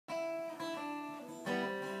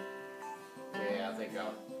think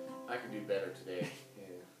I can do better today.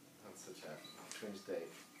 Yeah, on such a strange day.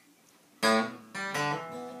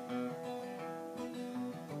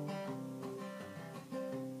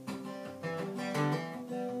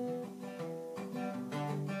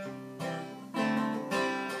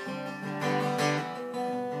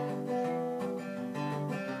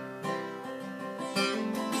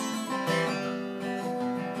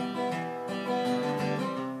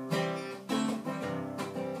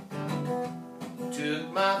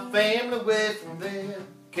 Took my family away from their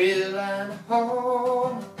Carolina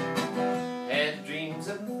home. Had dreams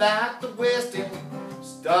about the West and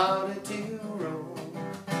started to roam.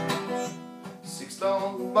 6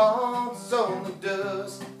 long months on the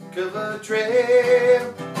dust-covered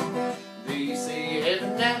trail. They say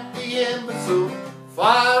heaven at the end, but so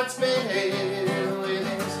far it's been hell. Well,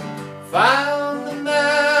 it's fire on the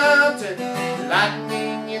mountain,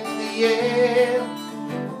 lightning in the air.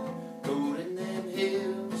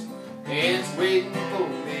 It's waiting for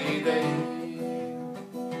me there.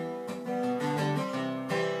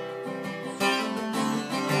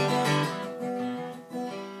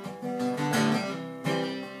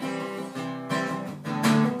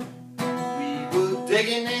 We were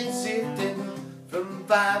digging and sifting from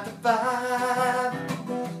 5 to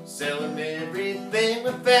 5, selling everything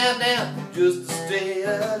we found out just to stay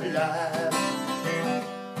alive.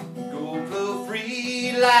 Go flow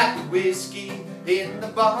free like whiskey in the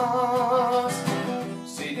bars.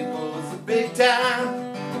 City was the big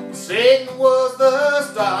time, Satan was the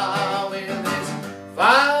star. Well, there's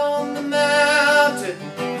fire on the mountain,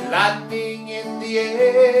 lightning in the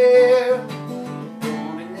air.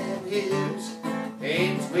 Gold in them hills,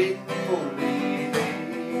 and it's waiting for me there.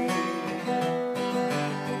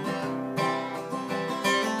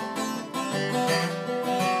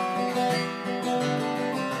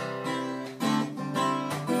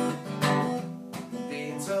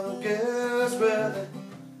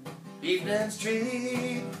 Evening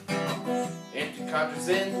street, empty cartridges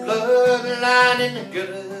and blood lining the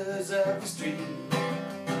gutters of the street.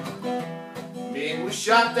 Men were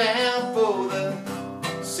shot down for the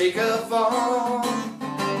sake of fun,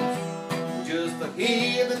 just to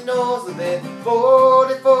hear the noise of their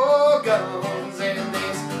 44 guns. And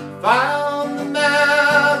there's fire on the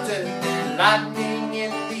mountain, lightning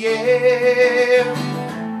in the air.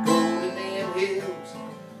 Gold in them hills,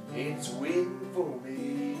 it's waiting for me.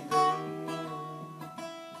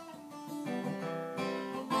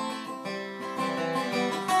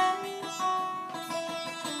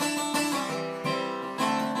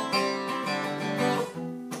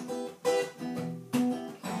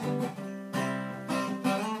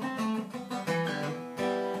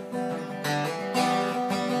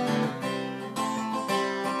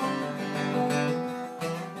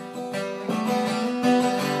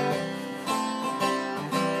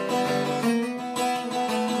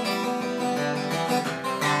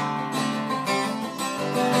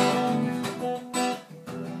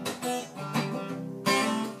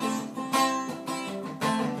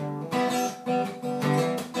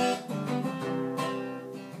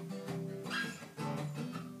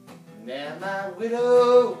 Now my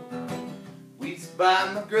widow weeps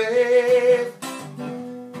by my grave.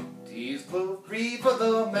 Tears flow free for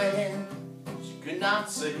the man she could not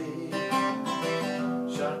save.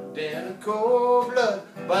 Shot down in cold blood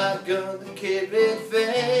by a gun that carried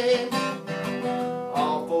fame.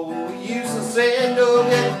 All for useless and no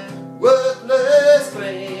yet worthless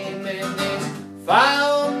flame. And there's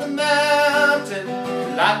fire on the mountain,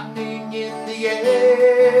 lightning in the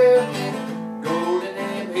air. Gold in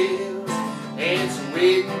them hills, it's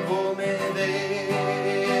waiting for me there.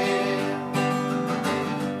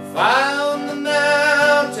 Fire on the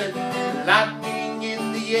mountain, lightning in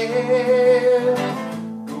the air.